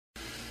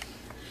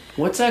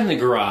What's in the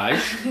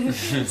garage?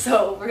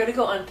 So we're gonna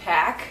go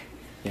unpack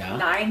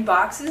 9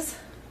 boxes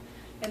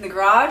in the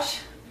garage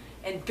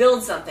and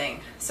build something.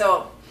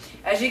 So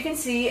as you can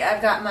see,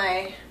 I've got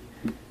my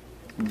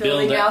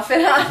building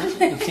outfit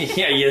on.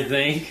 Yeah, you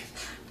think?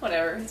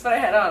 Whatever, that's what I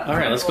had on. All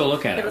right, let's go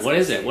look at it. What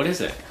is it? What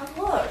is it?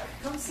 Come look,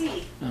 come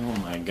see. Oh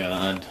my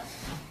God.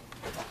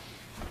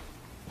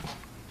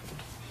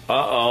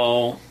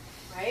 Uh-oh.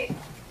 Right?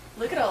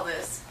 Look at all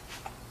this.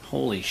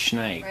 Holy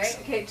snakes. Right?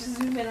 Okay, just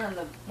zoom in on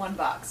the one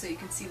box so you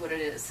can see what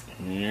it is.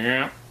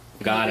 Yeah.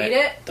 Got Can it. you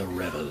read it? The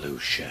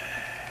Revolution.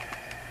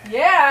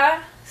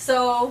 Yeah.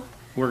 So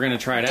we're going to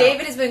try it out.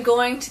 David has been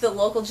going to the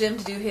local gym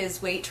to do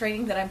his weight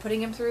training that I'm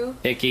putting him through.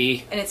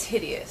 Icky. And it's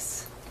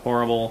hideous.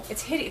 Horrible.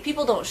 It's hideous.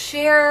 People don't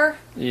share.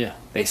 Yeah.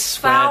 They it's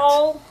sweat.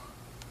 Foul.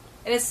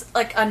 And it's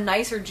like a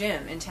nicer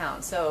gym in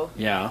town. So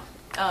yeah.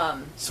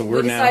 So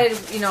we decided,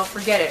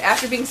 forget it.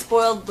 After being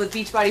spoiled with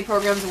Beachbody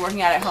programs and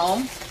working out at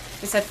home,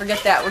 we said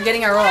forget that. We're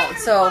getting our own.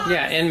 So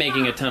yeah, and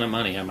making a ton of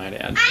money, I might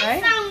add.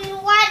 Right?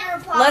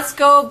 Let's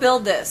go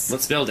build this.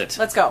 Let's build it.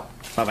 Let's go.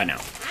 Bye-bye now.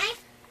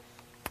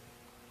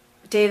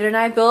 David and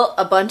I built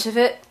a bunch of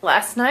it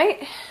last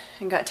night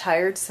and got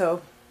tired,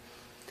 so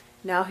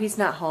now he's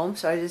not home,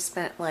 so I just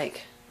spent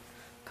like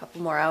a couple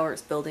more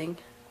hours building.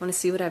 Want to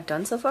see what I've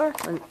done so far?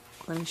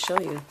 Let me show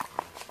you.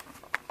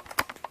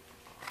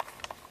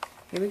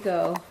 Here we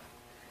go.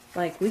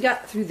 Like, we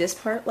got through this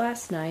part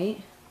last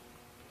night,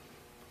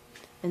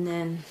 and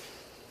then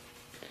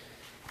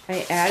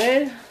I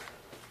added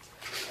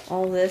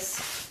all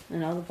this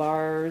and all the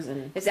bars,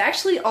 and it's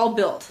actually all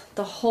built.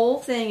 The whole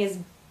thing is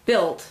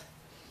built,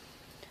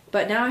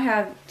 but now I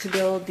have to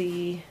build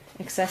the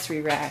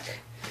accessory rack.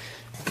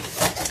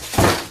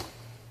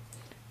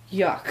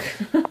 Yuck.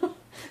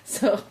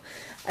 So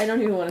I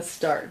don't even want to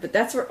start, but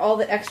that's where all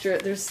the extra,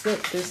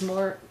 there's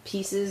more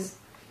pieces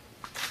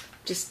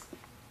just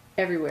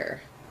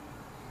everywhere.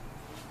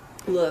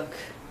 Look.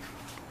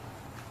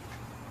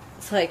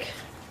 It's like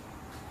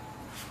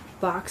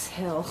box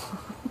hell.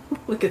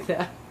 Look at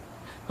that.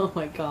 Oh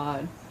my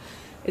God.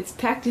 It's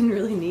packed in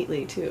really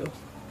neatly too.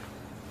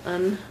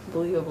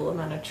 Unbelievable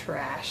amount of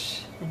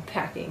trash and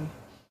packing.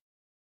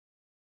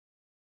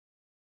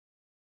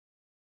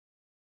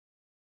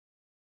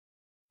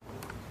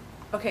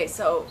 Okay,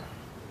 so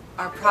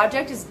our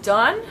project is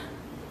done.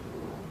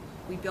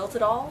 We built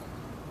it all.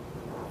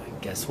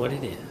 Guess what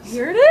it is?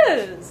 Here it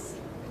is.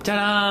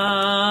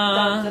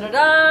 Ta-da! Dun, dun,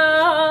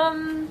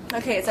 dun, dun.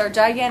 Okay, it's our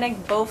gigantic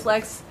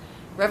Bowflex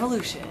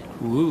Revolution.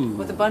 Ooh.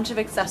 With a bunch of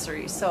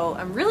accessories. So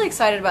I'm really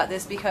excited about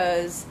this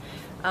because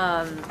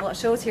well, it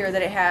shows here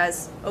that it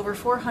has over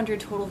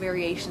 400 total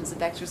variations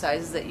of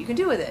exercises that you can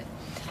do with it.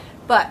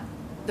 But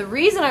the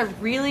reason I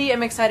really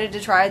am excited to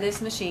try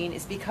this machine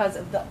is because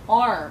of the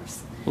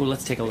arms. Ooh,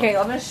 let's take a look. Okay,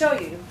 I'm going to show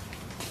you.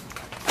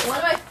 One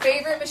of my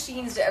favorite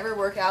machines to ever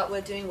work out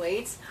with doing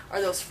weights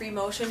are those free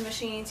motion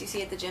machines. You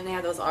see at the gym they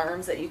have those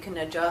arms that you can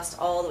adjust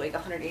all the way to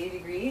 180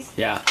 degrees.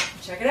 Yeah.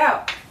 Check it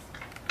out.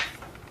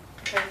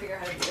 I'm trying to figure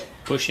out how to do it.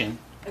 Push in.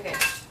 Okay,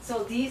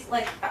 so these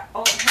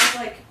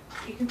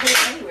you can put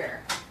it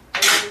anywhere.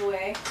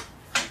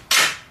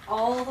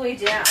 All the way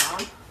down.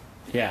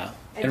 Yeah.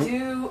 And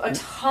do a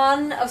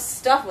ton of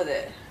stuff with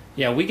it.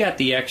 Yeah, we got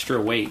the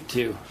extra weight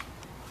too.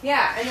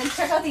 Yeah, and then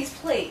check out these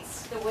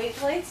plates, the weight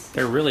plates.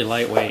 They're really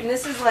lightweight. And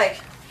this is like,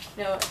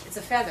 it's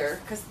a feather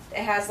because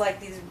it has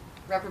like these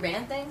rubber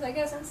band things, I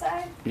guess,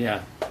 inside.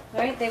 Yeah.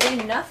 Right? They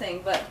weigh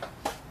nothing, but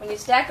when you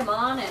stack them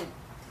on and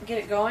get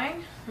it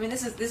going, I mean,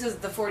 this is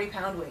the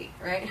 40-pound weight,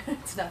 right?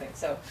 It's nothing.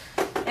 So,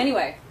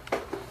 anyway.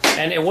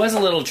 And it was a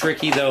little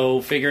tricky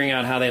though, figuring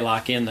out how they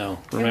lock in though.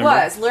 Remember? It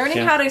was learning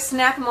how to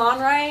snap them on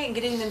right and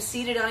getting them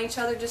seated on each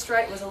other just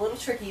right was a little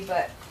tricky,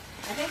 but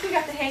I think we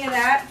got the hang of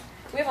that.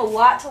 We have a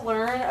lot to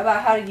learn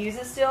about how to use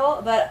it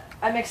still, but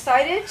I'm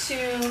excited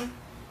to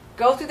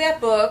go through that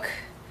book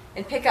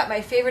and pick out my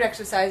favorite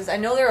exercises. I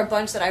know there are a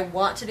bunch that I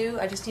want to do.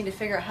 I just need to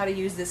figure out how to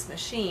use this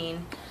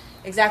machine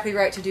exactly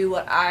right to do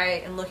what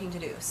I am looking to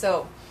do.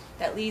 So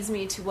that leads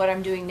me to what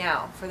I'm doing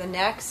now for the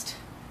next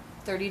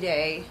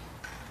 30-day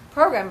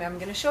program I'm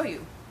going to show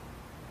you.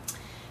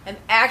 I'm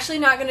actually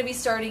not going to be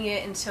starting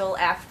it until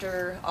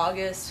after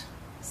August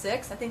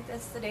 6th. I think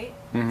that's the date.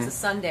 Mm-hmm. It's a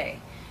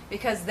Sunday.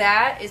 Because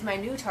that is my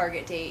new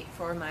target date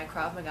for my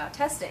Krav Maga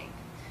testing,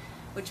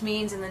 which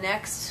means in the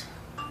next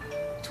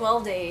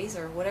 12 days,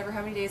 or whatever,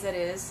 how many days that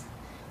is,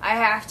 I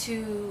have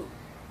to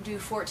do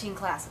 14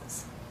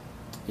 classes.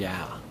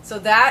 Yeah. So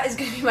that is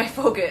going to be my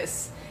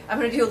focus. I'm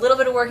going to do a little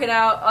bit of working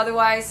out,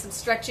 otherwise some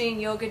stretching,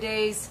 yoga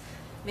days,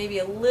 maybe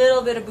a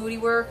little bit of booty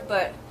work,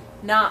 but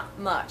not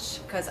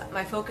much, because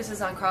my focus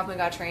is on Krav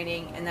Maga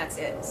training, and that's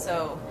it.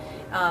 So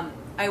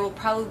I will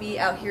probably be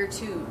out here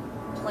too,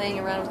 playing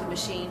around with the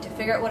machine to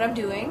figure out what I'm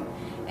doing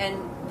and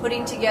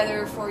putting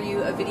together for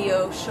you a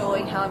video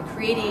showing how I'm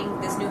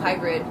creating this new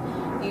hybrid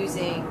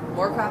using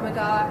more Krav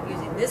Maga,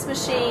 using this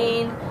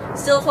machine,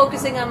 still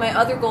focusing on my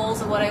other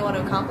goals of what I want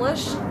to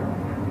accomplish,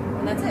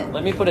 and that's it.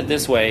 Let me put it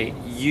this way.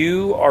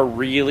 You are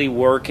really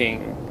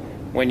working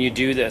when you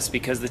do this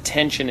because the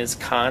tension is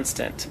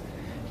constant.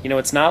 You know,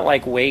 it's not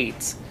like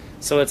weights.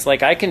 So it's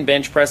like I can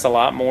bench press a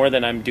lot more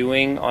than I'm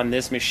doing on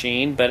this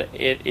machine, but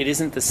it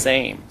isn't the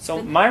same.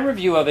 So my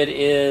review of it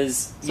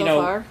is,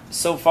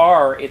 so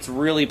far it's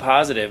really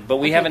positive, but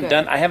I haven't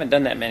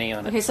done that many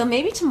on it. Okay, so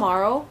maybe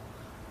tomorrow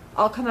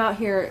I'll come out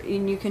here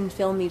and you can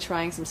film me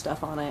trying some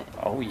stuff on it.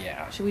 Oh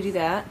yeah. Should we do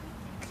that?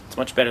 It's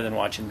much better than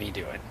watching me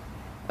do it.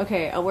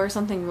 Okay, I'll wear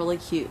something really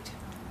cute.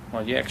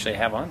 Well, you actually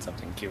have on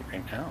something cute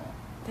right now.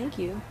 Thank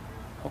you.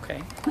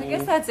 Okay. Cool. I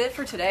guess that's it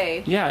for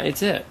today. Yeah,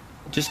 it's it.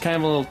 Just kind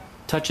of a little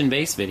touch and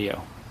base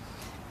video.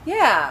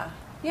 Yeah,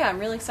 I'm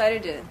really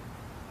excited to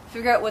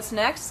figure out what's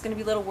next. It's going to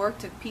be a little work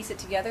to piece it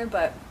together,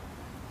 but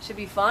it should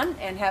be fun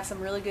and have some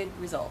really good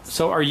results.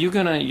 So you're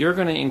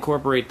gonna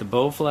incorporate the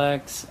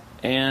Bowflex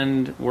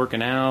and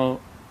working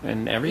out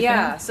and everything?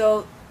 Yeah,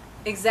 so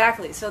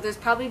exactly. So there's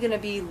probably going to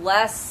be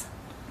less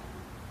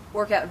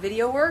workout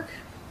video work,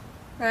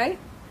 right?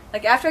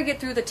 Like after I get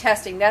through the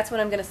testing, that's when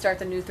I'm going to start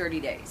the new 30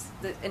 days.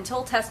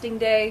 Until testing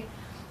day,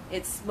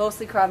 it's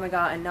mostly Krav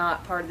Maga and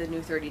not part of the new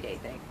 30-day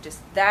thing. Just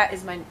that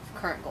is my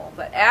current goal.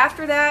 But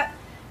after that,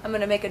 I'm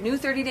going to make a new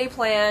 30-day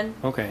plan.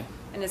 Okay.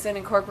 And it's going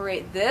to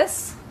incorporate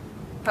this.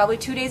 Probably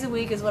 2 days a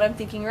week is what I'm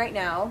thinking right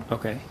now.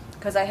 Okay.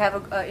 Because I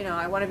have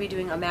I want to be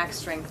doing a max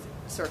strength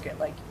circuit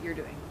like you're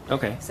doing.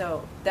 Okay.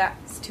 So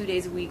that's 2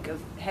 days a week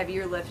of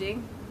heavier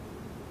lifting,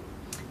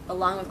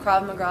 along with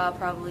Krav Maga,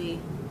 probably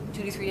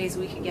 2 to 3 days a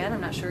week again.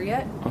 I'm not sure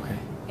yet. Okay.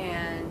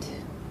 And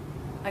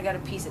I got to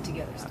piece it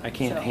together. I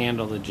can't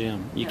handle the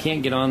gym. You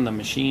can't get on the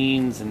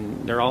machines,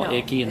 and they're all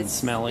icky and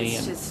smelly.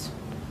 It's just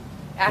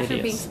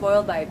after being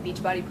spoiled by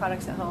Beachbody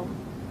products at home.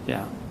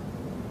 Yeah.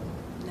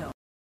 No.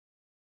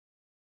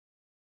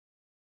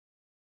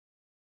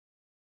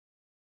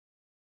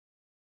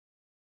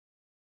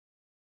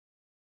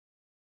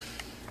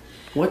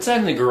 What's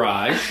in the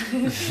garage?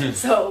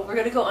 So we're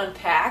gonna go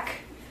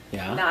unpack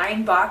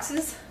 9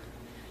 boxes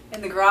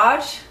in the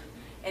garage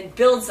and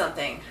build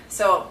something.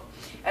 So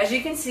as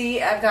you can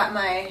see, I've got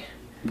my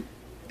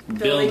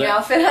building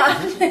outfit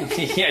on.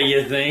 Yeah,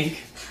 you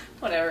think?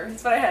 Whatever.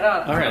 That's what I had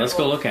on. All right, let's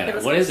go look at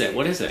it. What is it?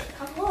 What is it?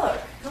 Come look.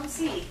 Come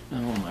see.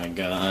 Oh my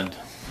God.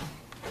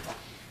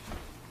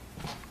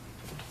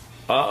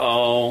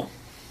 Uh-oh.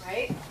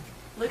 Right?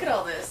 Look at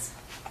all this.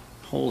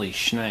 Holy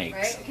snakes.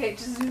 Right? Okay,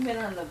 just zoom in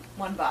on the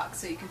one box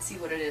so you can see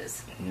what it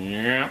is.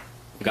 Yeah.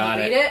 Got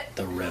it. Read it?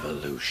 The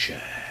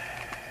Revolution.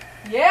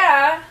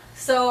 Yeah.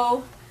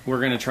 So we're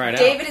going to try it out.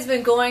 David has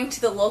been going to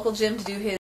the local gym to do his